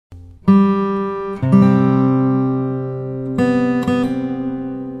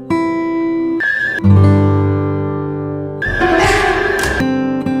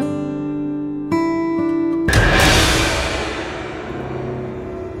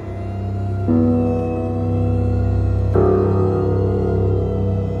Bing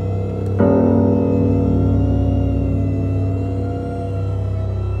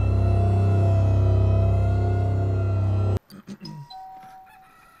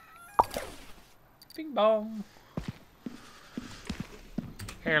bong.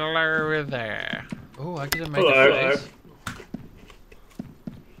 Hello there. Oh, I get to make a face.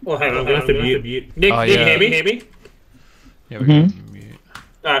 Well, hang on, I'm going to mute. Nick, oh, Nick, yeah. hear me? Yeah, we're going to mute.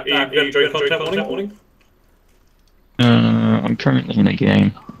 You got to join content warning? I'm currently in a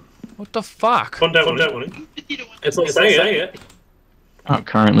game. What the fuck? Content warning. It's not saying it. I'm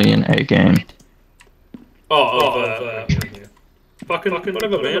currently in a game. Fucking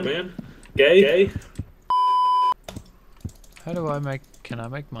whatever, man. Gay. How do I make... Can I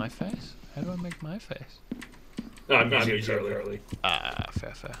make my face? How do I make my face? No, I'm using it early. Ah,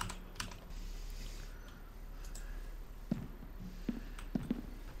 fair.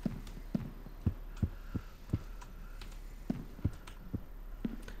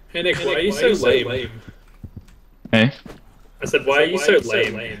 Hey Nick, why are you so lame? Hey? I said, why are you so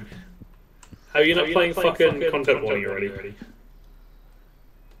lame? How are you not playing fucking content warning already?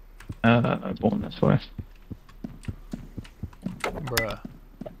 Born this way. Bruh.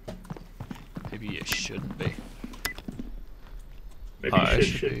 Maybe you shouldn't be. Maybe you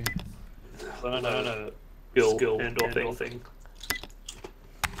should be. Learn a skill and/or thing.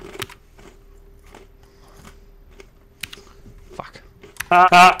 Fuck.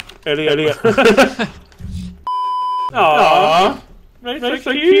 Idiot. Aww. That's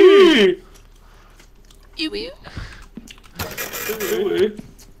so cute. Ew.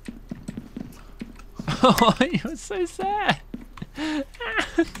 Oh, you're so sad. That's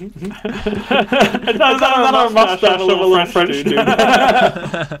our mustache of a little French dude.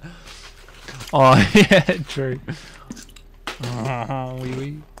 Oh, yeah, true.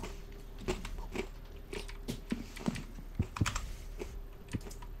 Wee.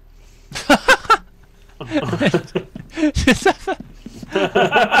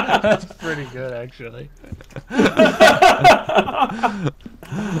 That's pretty good, actually. I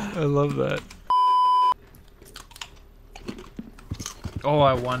love that. Oh,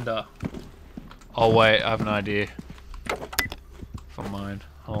 I wonder. Oh wait, I have an idea for mine.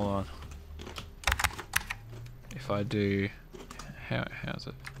 Hold on. If I do, how's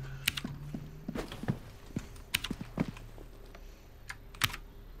it?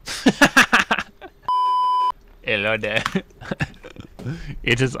 Hello there.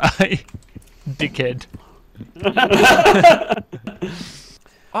 It is I, dickhead.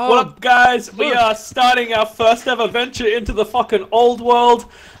 Oh. What up, guys? We are starting our first ever venture into the fucking old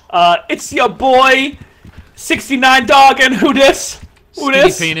world. It's your boy, 69 Dog, and who this?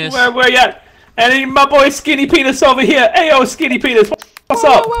 Skinny Penis. Where you at? And then my boy Skinny Penis over here. Hey, yo, Skinny Penis. What's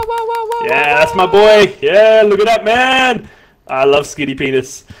up? Yeah, that's my boy. Yeah, look at that, man. I love Skinny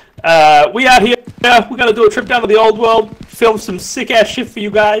Penis. We out here. We're gonna do a trip down to the old world, film some sick ass shit for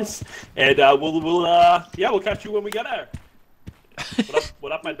you guys, and we'll catch you when we get there.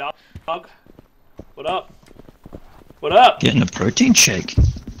 What up, my dog? What up? What up? Getting a protein shake.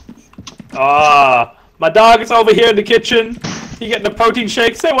 My dog is over here in the kitchen. He getting a protein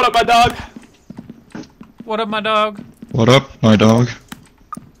shake. Say what up, my dog. What up, my dog? What up, my dog?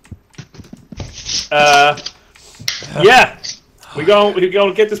 Yeah. We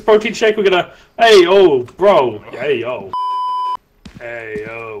gonna get this protein shake. We're gonna. Hey, oh, bro. Hey, yo. Hey,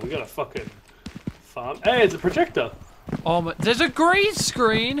 yo. We got a fucking farm. Hey, it's a projector. Oh, my, there's a green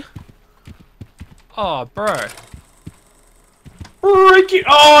screen. Oh, bro. Ricky.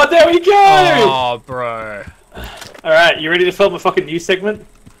 Oh, there we go. Oh, bro. All right, you ready to film a fucking news segment?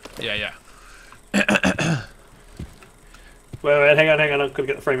 Yeah. Wait, hang on. I'm gonna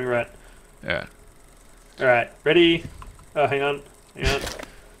get the framing right. Yeah. All right, ready? Oh, hang on.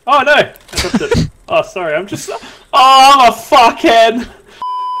 Oh no! I dropped it. Oh, sorry. I'm a fuckhead.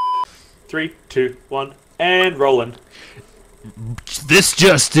 3, 2, 1, and rolling. This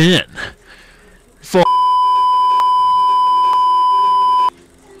just in. For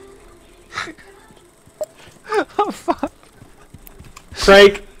oh fuck.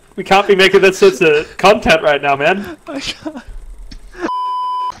 Craig, we can't be making that sorts of content right now, man. I can't.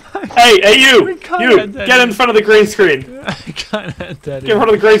 Hey, you! You! Get in front of the green screen! I can't add that Get in front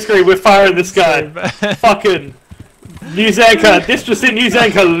of the green screen, we're firing this guy! Fucking news anchor, this just in, news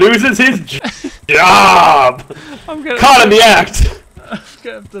anchor loses his job! Caught in the act! I'm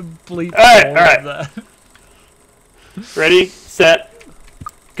gonna have to bleep alright. that. Ready, set,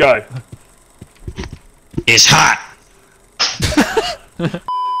 go. It's hot!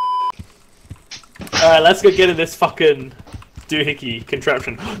 Alright, let's go get in this fucking doohickey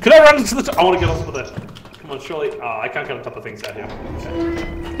contraption. Can I run into the top? I want to get on top of that. Come on, surely. Oh, I can't get on top of things out here.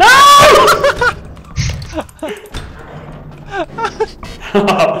 Okay. No!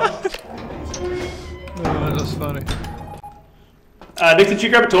 Oh, that was funny. Nick, did you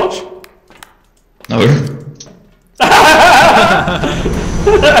grab a torch? No.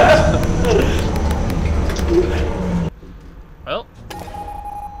 Well.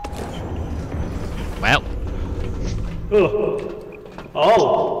 Well.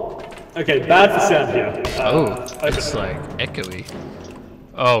 Oh. Okay, bad for sound here. Oh, it's like echoey.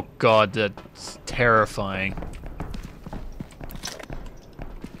 Oh god, that's terrifying.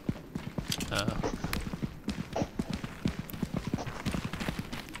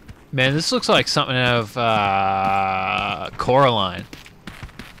 Man, this looks like something out of Coraline.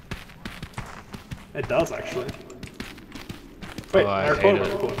 It does, actually. Wait, I I hate recorded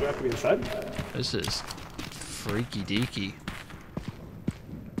it. it. Do I have to be inside? This is freaky deaky.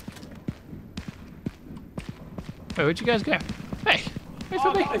 Wait, where'd you guys go? Hey, wait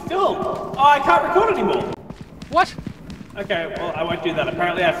for me. I filmed. Oh, I can't record anymore. What? Okay, well, I won't do that.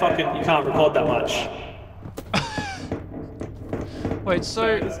 Apparently, you can't record that much. Wait,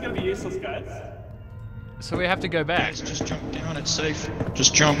 so This is gonna be useless, guys. we have to go back. Guys, just jump down, it's safe.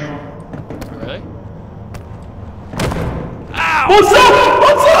 Just jump. Really? Ow! What's up?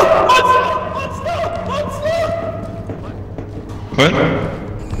 What's up? What's up? What's up? What?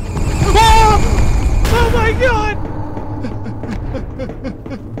 Oh! Oh my god!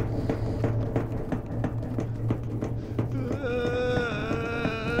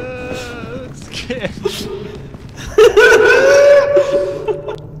 Scared.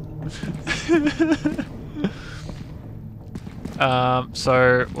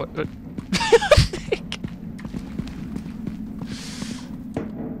 So what?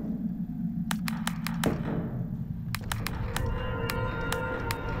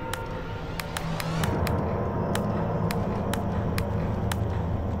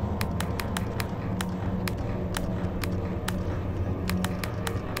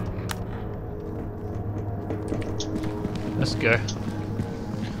 Let's go.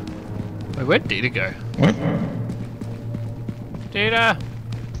 Wait, where'd Dita go? What? Data!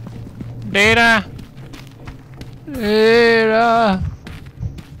 Data! Data!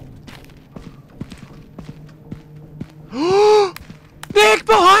 Nick,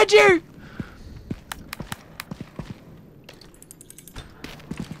 behind you!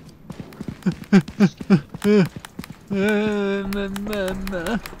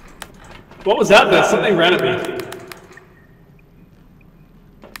 What was that? There, something ran at me.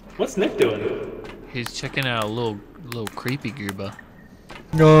 What's Nick doing? He's checking out a little creepy goober.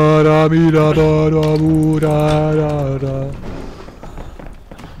 Alright,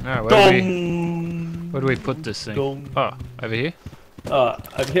 where do we put this thing? Oh, over here?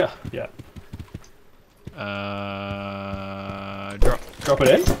 Over here. Yeah. Drop it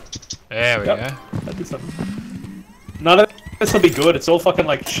in? There we go. That'd be something. None of this will be good. It's all fucking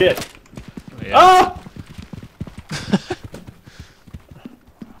like shit. Yeah. Ah!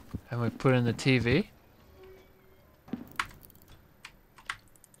 And we put in the TV.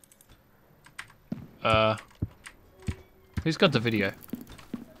 Who's got the video?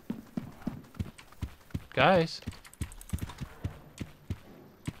 Guys.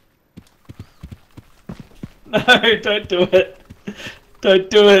 No, don't do it. Don't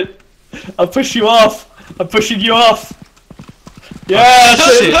do it. I'll push you off. I'm pushing you off. Yeah,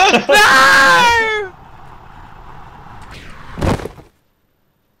 that's it. No!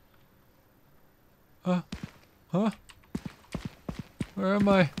 Huh? Where am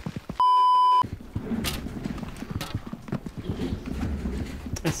I?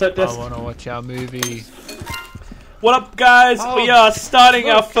 It's so I wanna watch our movie. What up, guys? Oh, we are starting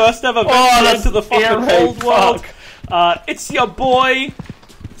our first ever venture into the fucking scary. old world. It's your boy,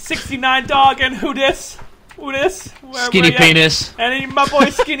 69 Dog, and who this? Who this? Skinny penis. And my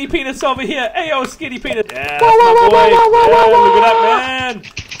boy Skinny Penis over here. Ayo, Skinny Penis. Yeah, that's my boy. Yeah, look at that, man.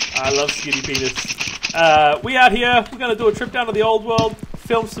 I love Skinny Penis. We out here. We're gonna do a trip down to the old world,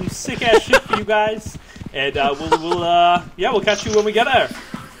 film some sick ass shit for you guys, and we'll catch you when we get there.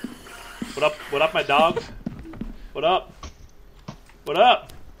 What up? What up, my dog? What up? What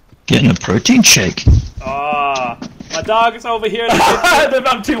up? Getting a protein shake. Ah, my dog is over here.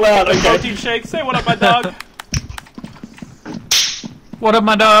 I'm too loud. Okay. Protein shake. Say what up, my dog. What up,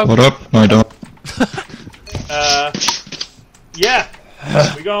 my dog? What up, my dog? Yeah.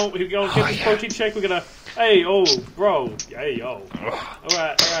 We gonna get this protein shake. We're gonna. Hey, oh, bro. Hey, yo. All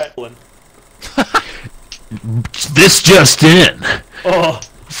right. This just in. Oh.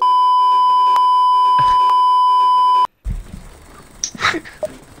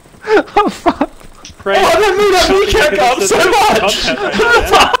 Oh fuck! Craig, oh, I didn't mean that kneecap up so much!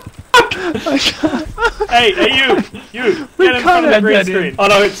 Hey, you! Get in front of the green screen! Oh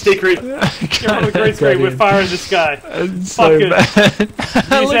no, it's decrease. Get in front of the green screen, we're firing this guy. It's Fuck so it.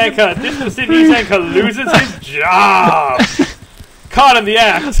 bad. News anchor, this news anchor loses his job! Caught in the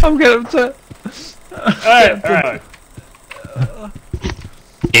act! I'm getting to... Alright.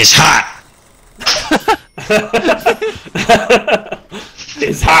 It's hot.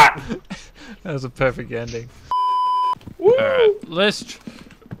 It's hot! That was a perfect ending. Alright, let's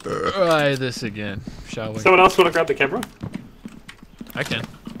try this again, shall we? Someone else want to grab the camera? I can.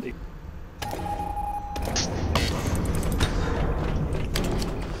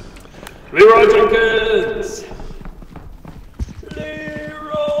 Leroy Jenkins!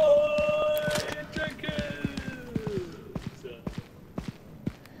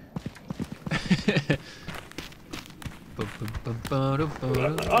 Oh,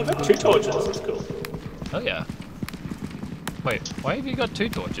 I've got 2 torches, that's cool. Oh yeah. Wait, why have you got 2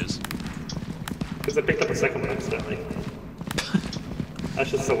 torches? Because I picked up a second one accidentally.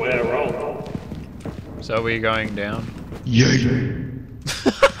 That's just the way I roll. So we're going down? Yeah.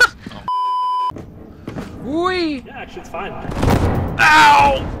 Whee! Yeah, actually it's fine.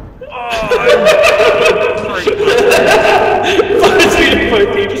 Ow!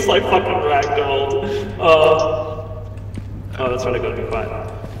 You just like fucking ragdolled. Oh, that's right, I gotta be quiet.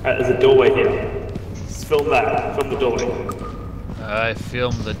 Alright, there's a doorway here. Just film that. Film the doorway. I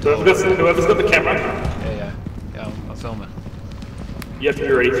filmed the door. Whoever's got the camera, Yeah, I'll film it. you have to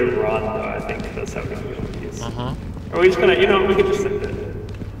be ready to run, though, I think. That's how it is. Uh-huh. Or we're just gonna, we can just sit there.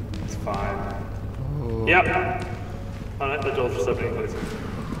 It's fine. Ooh. Yep. Oh no, the door's just opening.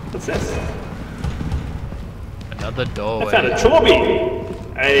 What's this? Another I doorway. found a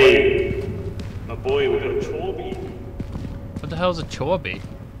chorby! Hey! My boy, we got a chorby. What the hell's a chorby?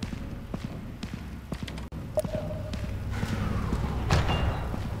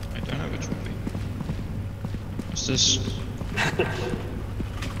 I don't know which one. What's this?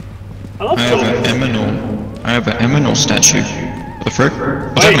 I love I have chorbies. I have an Eminal statue. What the frick?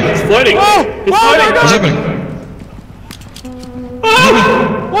 What's Wait, happening? he's floating! He's floating! What's happening?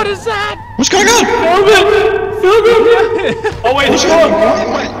 What is that? What's going on? Film it! Film it! Oh wait, he's gone!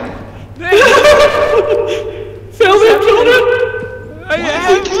 Film it! Film it!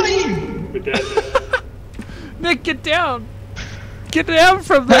 We're dead. Nick, get down! Get down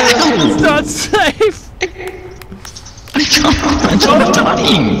from there! It's not safe! I'm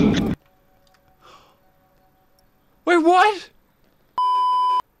dying! Wait, what?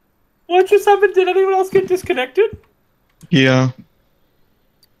 What just happened? Did anyone else get disconnected? Yeah.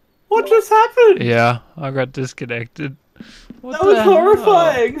 What just happened? Yeah, I got disconnected. What That was the hell?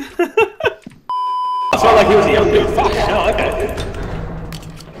 horrifying! It's not like he was a young dude. Fuck, hell, okay.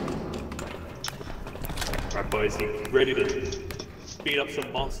 Alright boys, you ready to beat up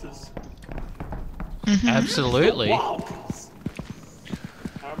some monsters? Absolutely. Wow.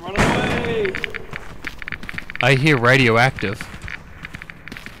 I'm running away! I hear radioactive.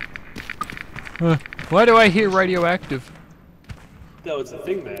 Why do I hear radioactive? That was the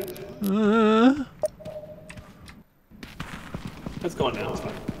thing, man. Let's go on now, it's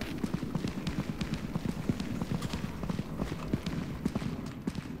fine.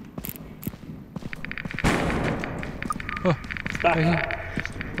 Oh, It's back. right here.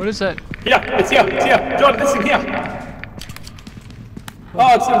 What is that? Yeah, it's here, it's here. John, this thing here.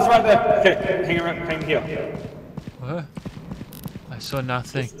 Oh, it's right there. Okay, hang here. What? I saw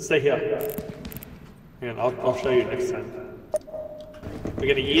nothing. Stay here. Hang on, I'll show you next time. We're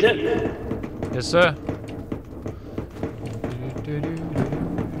gonna eat it? Yes, sir.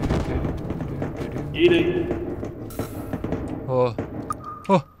 Eating. Oh,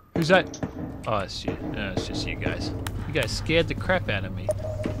 who's that? Oh, it's you. No, it's just you guys. You guys scared the crap out of me.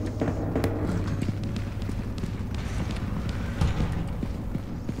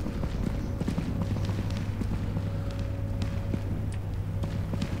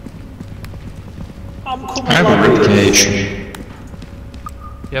 I'm cool. I have a ribcage.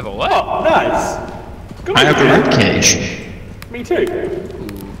 You have a what? Oh, nice. Good I have a man. ribcage. Me too.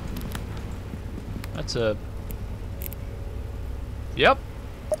 That's a... Yep.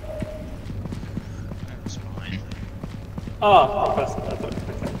 Oh,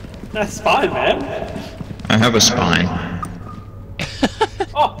 that's fine, man. I have a spine.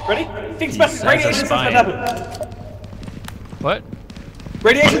 Oh, ready? Think about That's a radiation 7 spine. happened. What?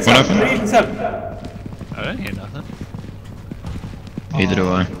 Radiation What 7. happened? Radiation 7. I don't hear nothing. Neither do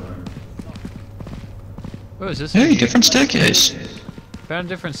I. What is this? Hey, different staircase. Found a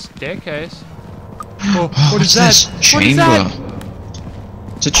different staircase. Oh, what What's is that? this? What is Chamber. that?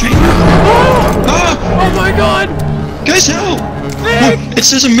 It's a chamber. Ah! Oh my god! Guys, help! Nick! Oh, it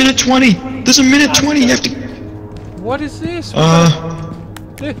says a minute 20. There's a minute 20. You have to. What is this?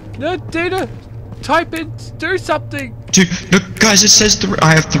 No, Data! Type in, do something! Dude, no, guys, it says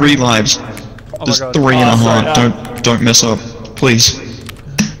I have 3 lives. Oh There's my god. 3 and a sorry, half. Don't mess up, please.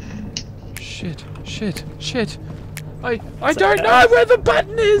 Shit. I don't know where the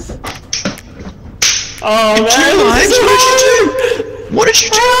button is! Oh man! 2 lives? What did you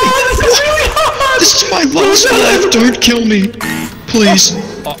do? This is really hard! This is my last life. Don't kill me, please.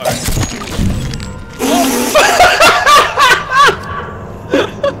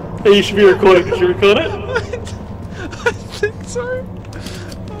 Hey, you should be recording. Did you record it? I think so.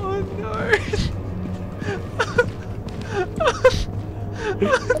 Oh no.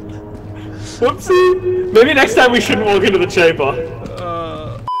 Whoopsie. Maybe next time we shouldn't walk into the chamber.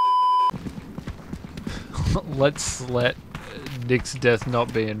 Let's let Nick's death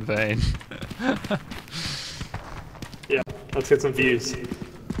not be in vain. Yeah, let's get some views.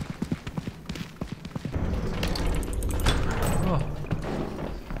 Oh.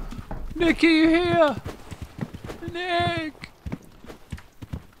 Nick, are you here? Nick!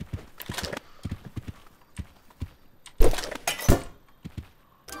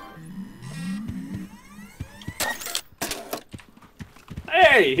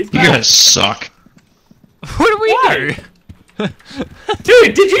 Hey, he's You back. guys suck. What do we Why? do?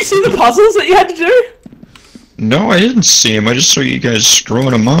 Dude, did you see the puzzles that you had to do? No, I didn't see him. I just saw you guys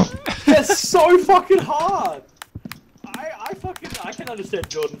screwing him up. They're so fucking hard. I can understand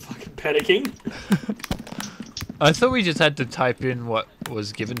Jordan fucking panicking. I thought we just had to type in what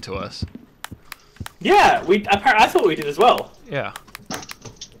was given to us. Yeah, I thought we did as well. Yeah.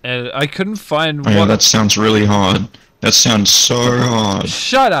 And I couldn't find Oh, yeah, what... that sounds really hard. That sounds so hard.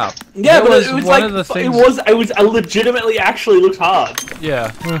 Shut up! Yeah, That but it was one like of the things... it was legitimately actually looked hard.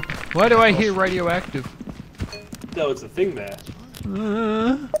 Yeah. Why do I hear radioactive? That was the thing there.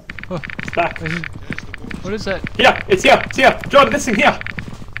 Oh, It's back. what is that? Here, it's here, Jordan, this thing here.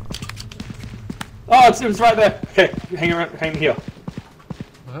 Oh, it was right there. Okay, hang here.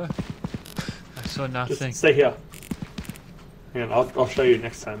 What? I saw nothing. Just stay here. Hang on, I'll show you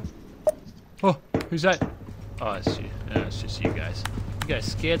next time. Oh, who's that? Oh, it's you. No, it's just you guys. You guys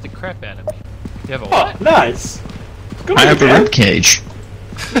scared the crap out of me. You have a Oh, what? nice. Good I on have you, a man. rib cage.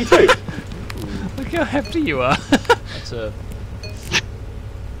 Me too. Look how hefty you are. That's a...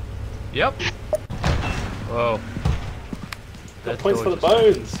 Yep. Whoa. That Points for door the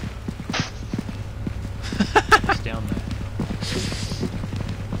just- bones. It's down there.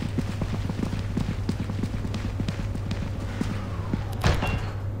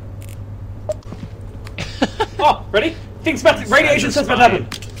 Oh, ready? Things about radiation stuff's about to happen.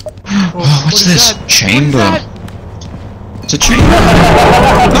 Oh, what's is this? that? Chamber. What is It's a chamber.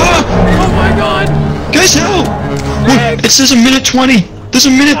 Ah! Oh my god! Guys, help! Nick! It says a minute 20. There's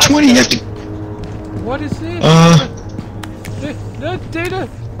a minute 20. You have to. What is this? No, Data!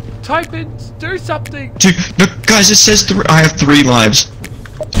 Type in, do something! Dude, no, guys, it says I have 3 lives.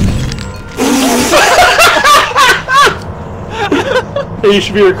 Hey, you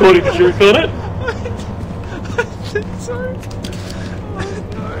should be recording. Did you record it? I think so.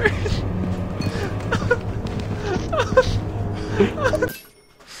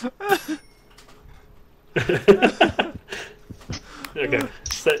 Okay.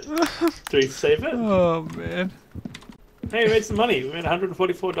 Do we save it? Oh man. Hey, we made some money. We made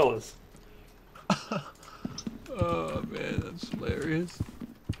 $144. Oh man, that's hilarious.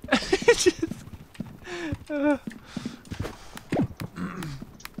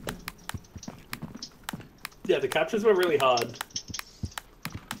 Yeah, the captures were really hard.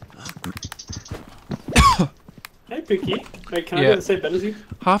 Hey, Pookie. Wait, can I do the same bet as you?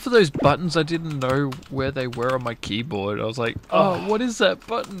 Half of those buttons I didn't know where they were on my keyboard. I was like, oh, what is that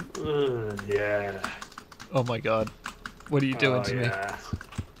button? Yeah. Oh my god. What are you doing to me? Yeah.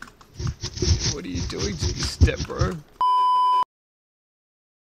 What are you doing to me, step bro?